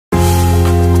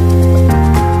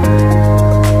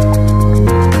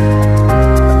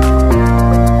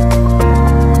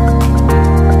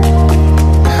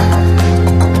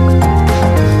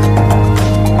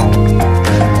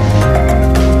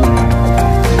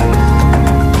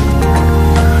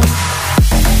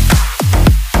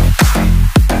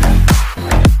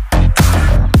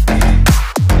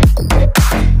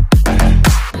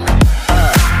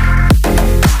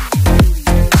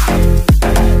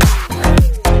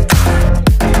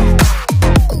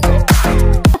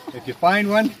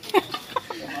find one.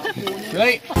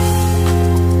 Right.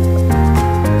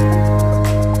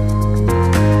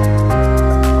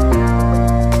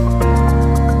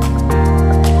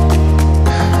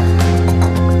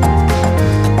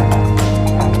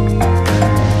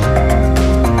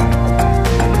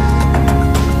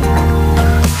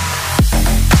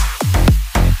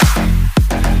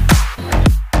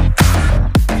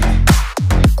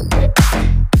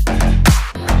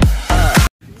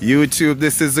 YouTube,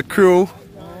 this is the crew.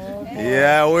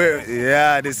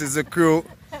 Yeah, this is the crew.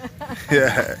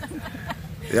 Yeah.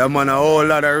 Yeah, man, a whole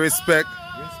lot of respect.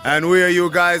 And where you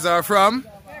guys are from?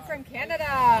 We're from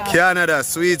Canada. Canada,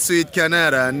 sweet, sweet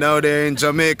Canada. And now they're in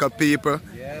Jamaica, people.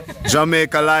 Yes.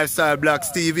 Jamaica Lifestyle Blocks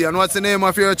TV. And what's the name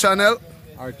of your channel?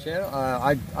 Our channel,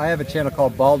 I have a channel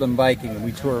called Bald and Biking, and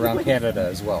we tour around Canada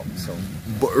as well. So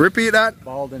repeat that.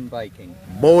 Bald and Biking.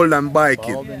 Bold and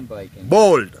biking. Bald and Biking.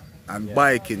 Bold and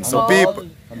biking. So people.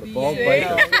 I'm the bald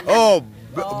biker. Oh,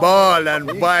 ball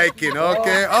and biking.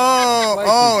 Okay.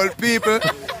 Oh, people.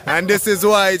 And this is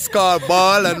why it's called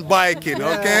ball and biking.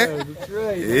 Okay. Yeah, that's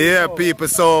right. Yeah, people.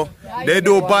 So they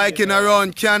do biking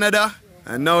around Canada,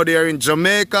 and now they're in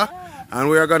Jamaica. And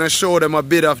we're gonna show them a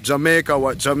bit of Jamaica,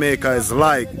 what Jamaica is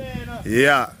like.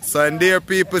 Yeah. So and there,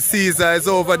 people, Caesar is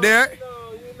over there.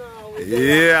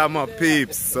 Yeah, my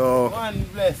peeps. So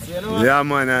yeah,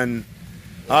 man, and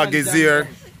Hog is here.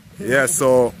 Yeah,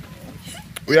 so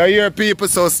we are here, people.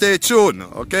 So stay tuned,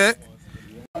 okay?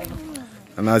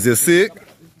 And as you see,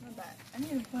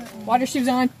 Water shoes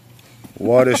on.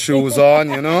 water shoes on,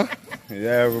 you know.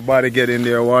 Yeah, everybody getting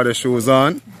their water shoes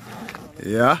on.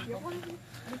 Yeah.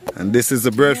 And this is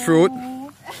the breadfruit.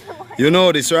 You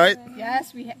know this, right?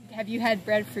 Yes, have you had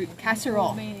breadfruit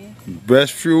casserole?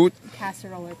 Breadfruit.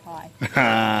 Casserole or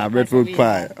pie. Breadfruit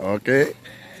pie. Okay.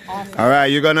 Awesome. All right,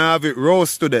 you're gonna have it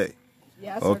roast today.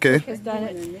 Yes, okay. Our cook has done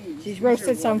it. She's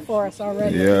roasted some for us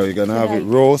already. Yeah, we're gonna have it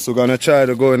roast. We're gonna try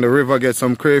to go in the river, get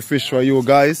some crayfish for you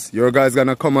guys. Your guys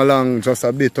gonna come along just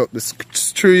a bit up the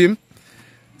stream.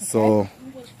 Okay. So,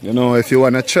 you know, if you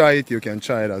wanna try it, you can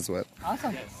try it as well.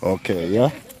 Awesome. Okay, yeah.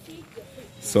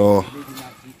 So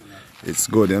it's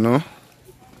good, you know.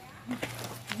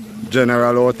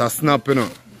 General out a snap, you know.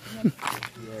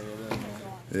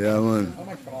 Yeah, man.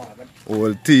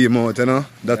 Whole team out, you know.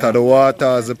 That are the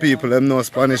waters, the people, them know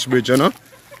Spanish Bridge, you know.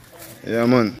 Yeah,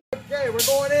 man. Okay, we're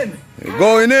going in. You're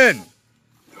going in.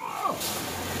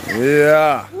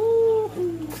 Yeah.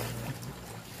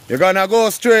 You're gonna go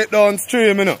straight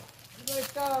downstream, you know.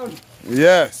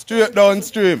 Yeah, straight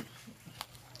downstream.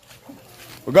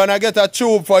 We're gonna get a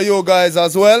tube for you guys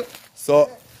as well. So,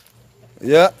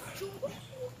 yeah.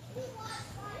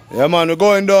 Yeah, man, we're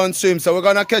going downstream. So we're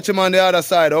gonna catch him on the other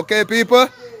side. Okay, people?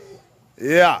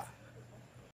 Yeah.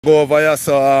 Go over here,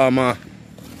 so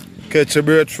catch a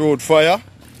breadfruit fire.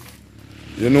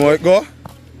 You know how it go?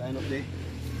 Line up there.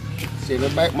 See the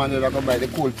back, man, you're gonna buy the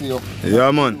cool to you.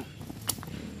 Yeah, man.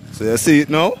 So you see it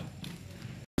now?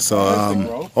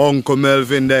 So Uncle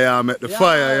Melvin there make the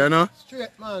fire, you know? Straight,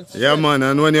 man. Straight. Yeah, man,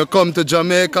 and when you come to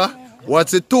Jamaica,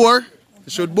 what's the tour you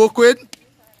should book with?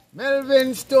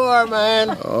 Melvin store,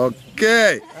 man.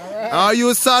 Okay. Right. Are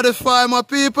you satisfied, my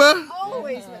people?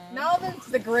 Always. Melvin's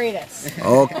the greatest.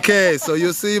 Okay, so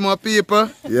you see, my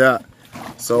people? Yeah.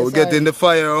 So we're getting the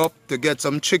fire up to get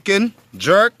some chicken,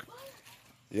 jerk.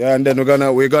 Yeah, and then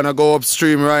we're gonna go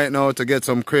upstream right now to get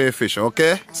some crayfish,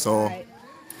 okay? So, right.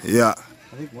 Yeah.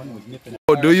 I think one was nipping.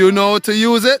 So do you know how to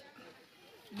use it?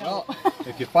 No. Well,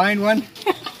 if you find one.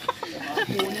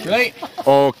 Right.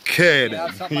 Okay. Then.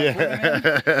 Yeah.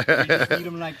 You just eat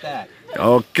them like that.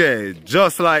 Okay,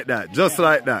 just like that, just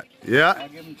like that. Yeah. I'll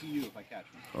give them to you if I catch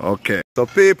them. Okay. So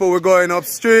people, we're going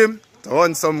upstream to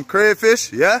hunt some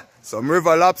crayfish. Yeah. Some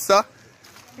river lobster.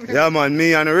 Yeah, man.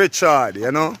 Me and Richard.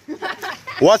 You know.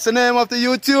 What's the name of the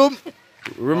YouTube?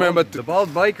 Remember the Bald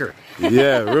Biker.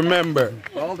 Yeah. Remember.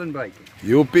 Bald and Biking.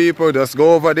 You people just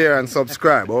go over there and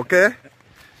subscribe. Okay.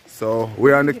 So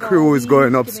we're on the cruise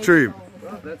going upstream.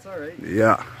 Well, that's all right.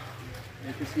 Yeah.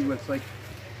 You can see what's like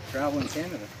traveling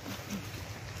Canada.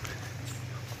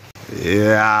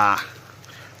 Yeah.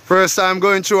 First time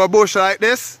going through a bush like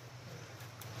this?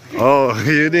 Oh,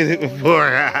 you did it before.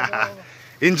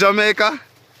 In Jamaica?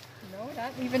 No,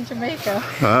 not even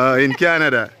Jamaica. In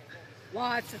Canada?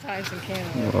 Lots of times in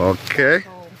Canada. Okay.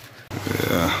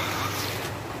 Yeah.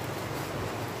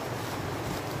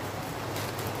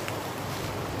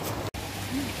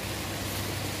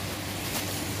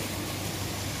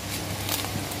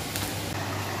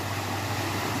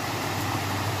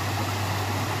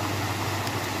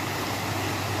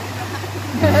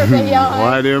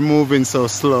 Why they're moving so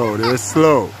slow? They're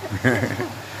slow.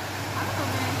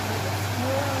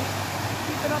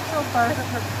 far?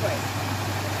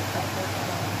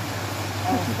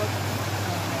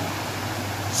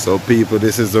 So people,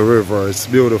 this is the river. It's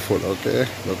beautiful, okay?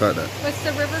 Look at that. What's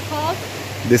the river called?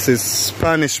 This is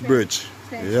Spanish Bridge.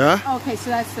 Yeah? Okay, so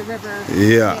that's the river.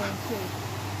 Yeah.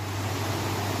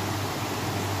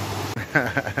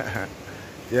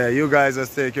 Yeah, you guys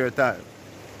just take your time.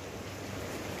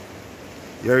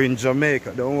 You're in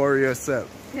Jamaica, don't worry yourself.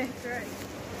 That's right.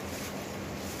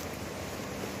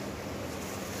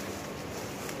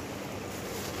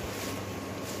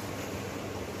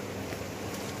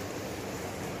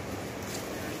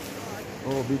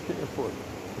 Oh, be careful.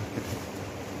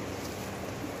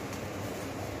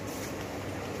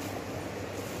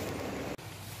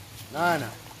 Nana.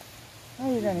 How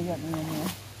are you gonna get me in here?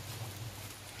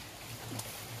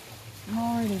 I'm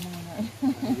already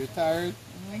on You tired?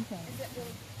 Okay.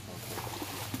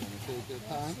 Take your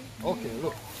time. Okay,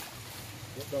 look.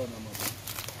 Get down, Mama.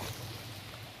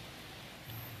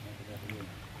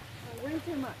 Way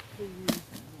too much for you.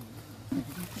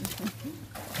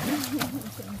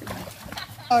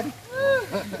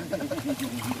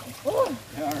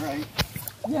 Alright.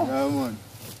 Yeah, man.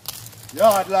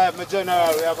 Yard life, my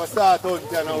general. We have a start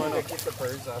hunting now. Kick the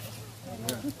birds up.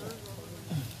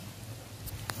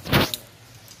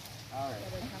 Alright.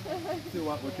 See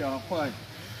what we can find.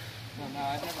 No,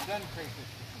 I've never done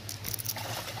crayfish.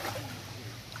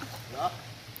 Yeah.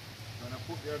 You're gonna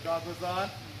put your goggles on.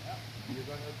 Yeah. You're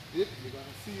gonna dip, you're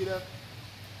gonna see them.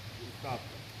 You stop.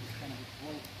 It's kind of a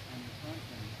float on the front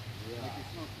end. Yeah. Like it's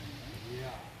snorkeling, right?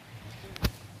 Yeah.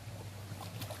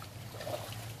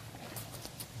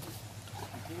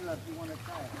 Caleb, if you want to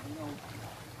try it, you know,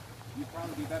 you'd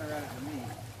probably be better at it than me.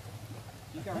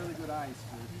 You've got really good eyes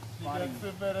for spotting. You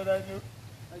can see better than you.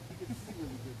 Like you can see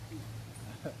really good too.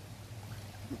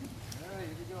 Alright,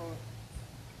 here we go.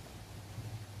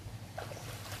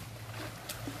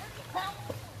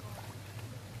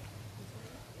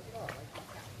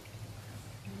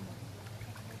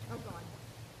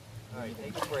 Alright,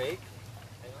 take a break.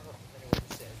 I don't know if anyone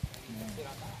said. Sit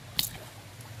on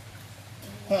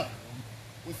that. Huh.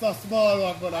 It's a small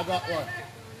one, but I got one.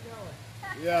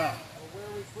 Yeah.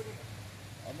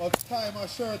 I'm going to tie my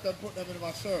shirt and put them in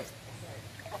my shirt.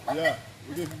 Yeah.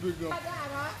 We didn't bring them.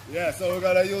 Yeah, so we're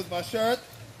going to use my shirt.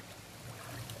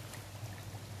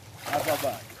 As a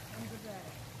bag.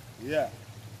 Yeah.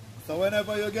 So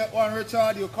whenever you get one,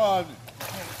 Richard, you call me.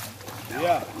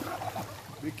 Yeah.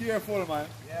 Be careful, man.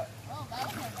 Yeah.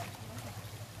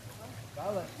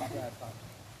 I'll let you grab that.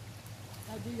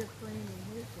 I'll do your framing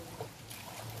here.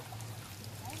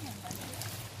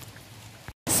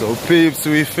 So peeps,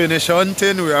 we finish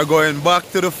hunting. We are going back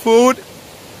to the food.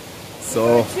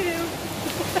 So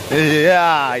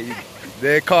yeah,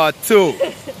 they caught two.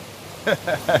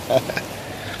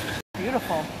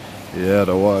 Beautiful. Yeah,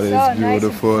 the water So is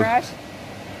beautiful. nice and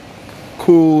fresh.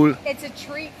 Cool. It's a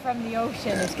treat from the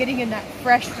ocean. It's getting in that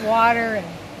fresh water and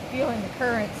feeling the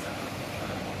currents.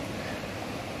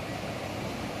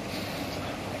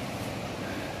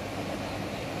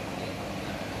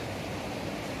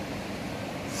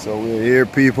 So we're here,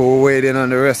 people waiting on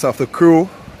the rest of the crew.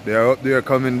 They're up there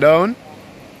coming down.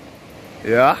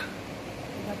 Yeah.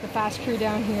 We got the fast crew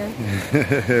down here.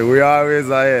 We always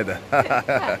ahead.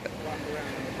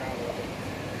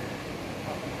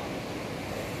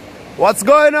 What's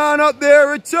going on up there,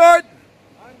 Richard? I'm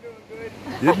doing good.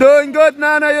 You doing good,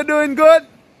 Nana? You doing good?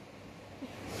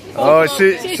 Oh,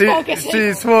 she's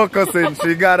focusing.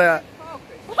 She gotta.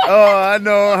 Oh, I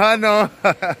know.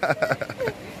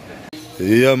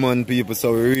 Yeah, man, people.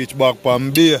 So we reach back from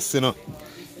base, you know.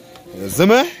 You see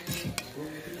me?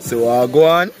 So I go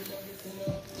on.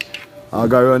 I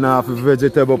gotta run off a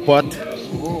vegetable pot.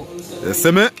 You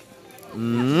see me?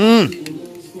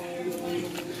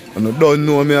 And I don't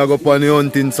know me, I go on the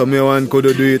hunting, so me one could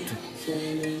do it.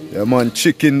 Yeah, man,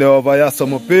 chicken there over here,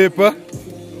 some paper.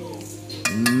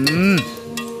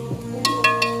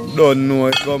 Don't know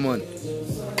it, come on.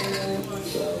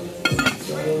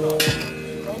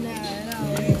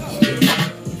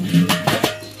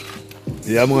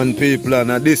 Yeah, man, people,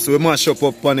 and this we mash up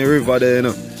on the river there, you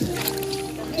know.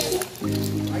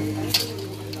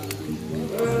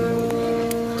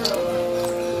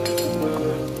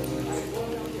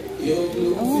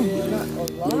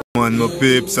 Man, my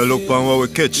peeps, I look on what we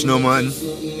catch now, man.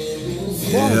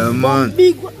 Yeah, man.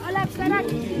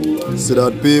 See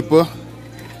that, people?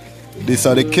 These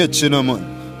are the catch, you know, man.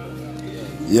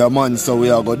 Yeah, man, so we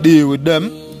are going to deal with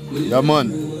them. Yeah,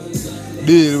 man.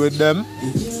 Deal with them.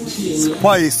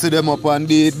 Spice them up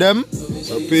and eat them.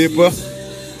 So, people,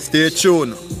 stay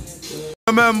tuned.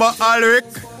 Remember Alric?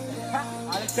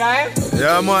 All the time?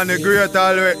 Yeah, man, the great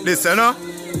Alric, this, you know?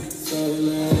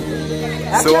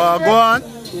 So go on.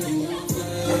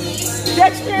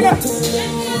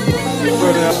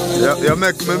 You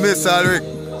make me miss Alric.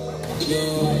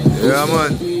 Yeah,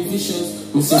 man.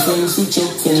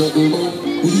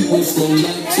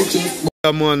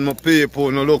 Yeah, man, my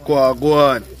people, no look what go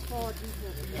on.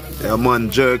 Yeah, man,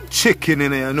 jerk chicken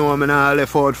in it. You know, I'm not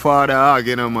left out for the hog,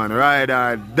 you know, man. Ride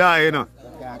or die, you know.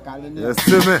 You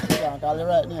see me?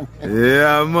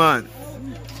 Yeah, man.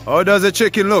 How does the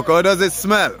chicken look? How does it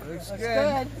smell? Looks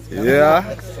good. Yeah.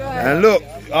 And look,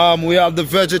 we have the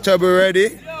vegetable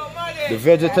ready. The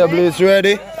vegetable is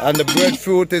ready. And the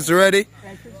breadfruit is ready.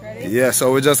 Yeah,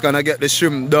 so we're just gonna get the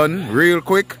shrimp done real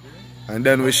quick. And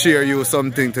then we share you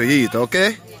something to eat,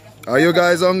 okay? Are you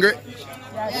guys hungry?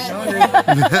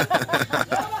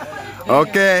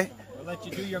 Okay. We'll let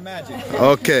you do your magic.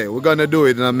 Okay, we're gonna do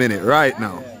it in a minute, right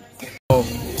now.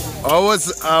 I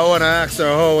wanna ask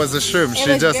her how was the shrimp.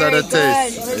 She just had a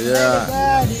taste.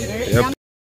 Yeah. Yep.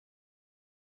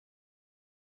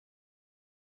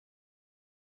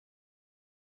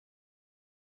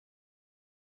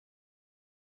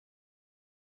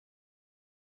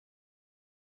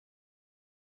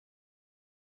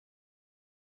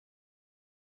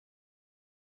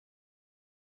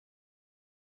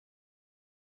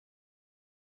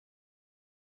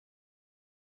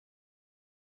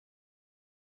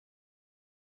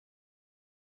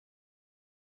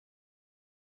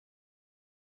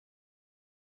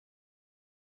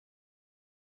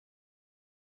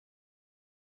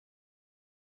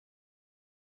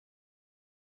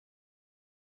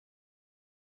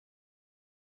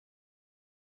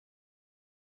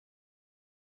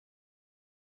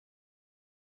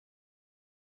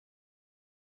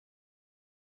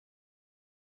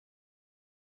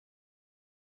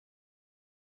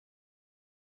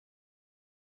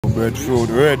 Breadfruit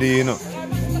ready, you know.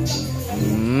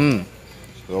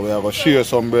 So we are going to share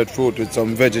some breadfruit with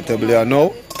some vegetable here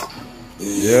now.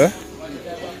 Yeah.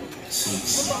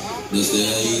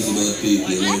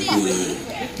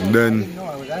 And then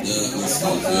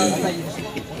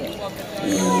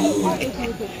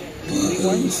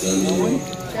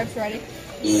Chef's ready.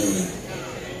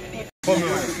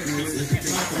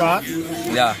 start.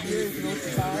 Yeah.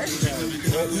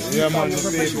 Yeah, man, the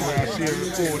people are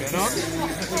sharing food, you know?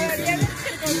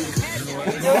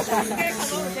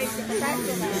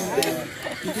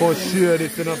 For sure,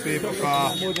 this is not people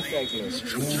car. Chicken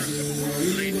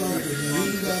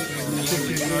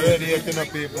already, you know,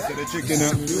 people, so the chicken.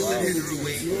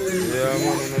 Yeah,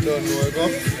 man, I don't know where it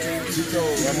goes.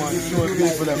 Yeah, man, show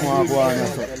people that want to go on.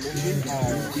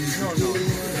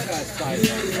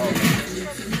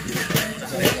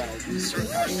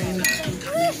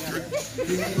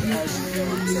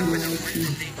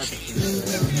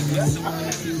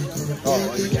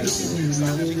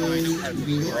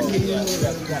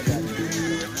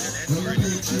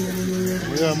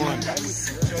 Yeah, man.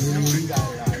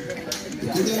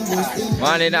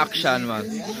 Man in action, man.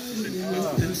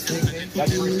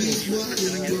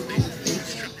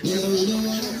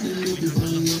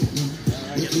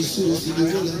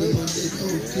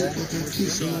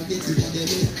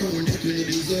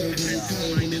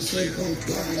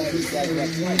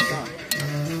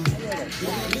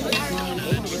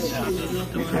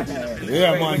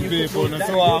 Yeah, man, people.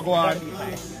 So I go on.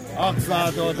 Ask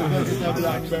out the vegetable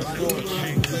and breadfruit.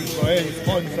 So hey,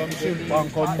 spun some shrimp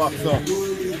and come back, so.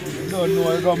 You don't know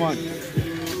where you go, man.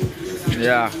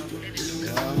 Yeah.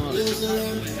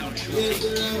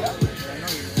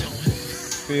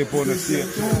 People on the street.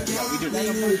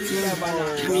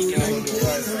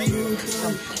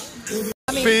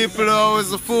 People, how is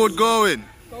the food going?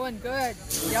 Going good.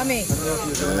 Yummy.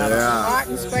 Yeah. Hot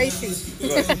and spicy.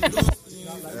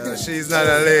 She's not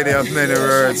a lady of many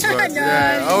words, but No,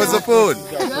 yeah. How was the food?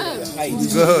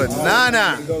 Good. Good.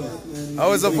 Nana, how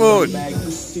was the food?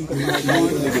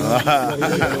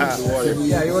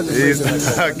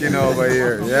 He's talking over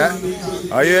here, yeah?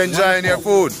 Are you enjoying your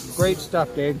food? Great stuff,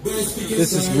 Dave.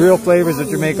 This is real flavors of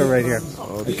Jamaica right here.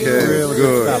 Okay, Really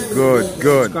good,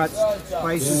 good. It's got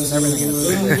spices and everything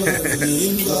in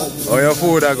it. How your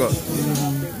food I got?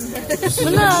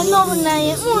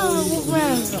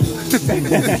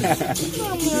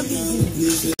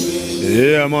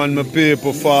 Yeah, man, my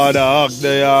people father hog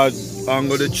they are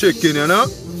angle the chicken, you know?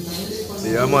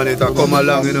 Yeah, man, it a come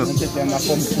along, you know?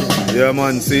 Yeah,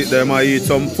 man, see them I eat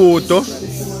some food, too.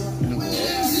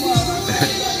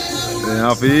 They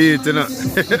have to eat, you know?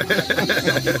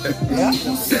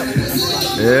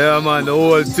 Yeah, man, the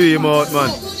whole team out,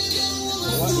 man.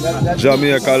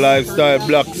 Jamaica Lifestyle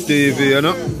Black TV, you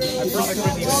know?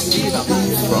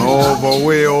 From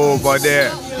way over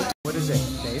there. What is it,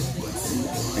 Dave?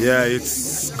 Yeah,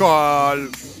 it's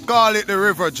call it the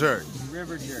river jerk.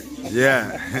 River jerk.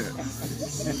 Yeah.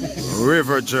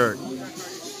 River jerk.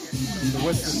 So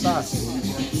what's the sauce?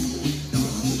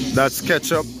 That's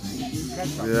ketchup.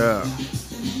 Ketchup. Yeah.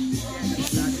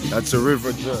 That's a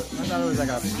river jerk. I thought it was like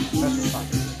a special sauce.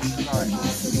 Alright.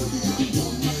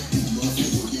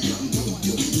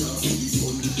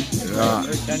 Yeah.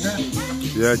 Very tender?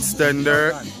 Yeah, it's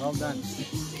tender. Well done.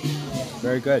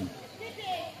 Very good.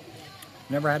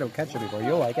 Never had a ketchup before.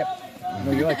 You'll like it.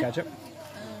 No, you like ketchup.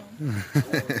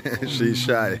 She's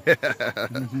shy. Chicken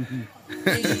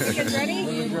ready?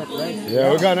 Yeah,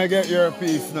 we're gonna get your a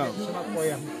piece now. Some up for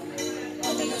you.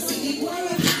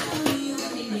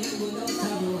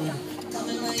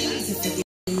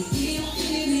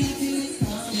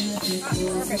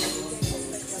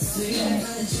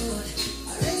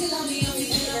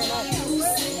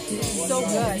 So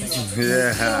good.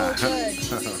 Yeah. So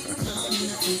good.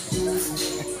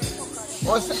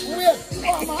 What's that? Weird.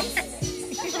 Come on.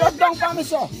 Shut down by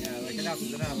myself. Yeah, like enough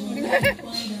is enough.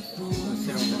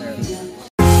 Sit over there.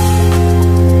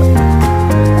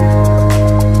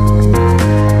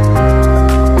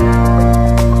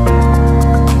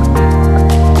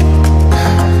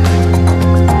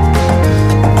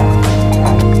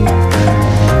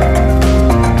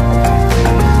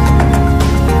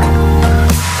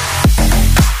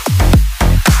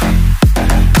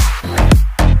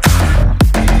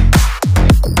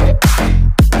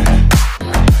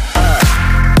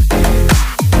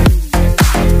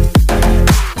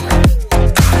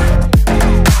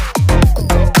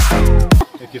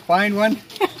 If you find one,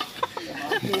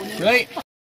 right?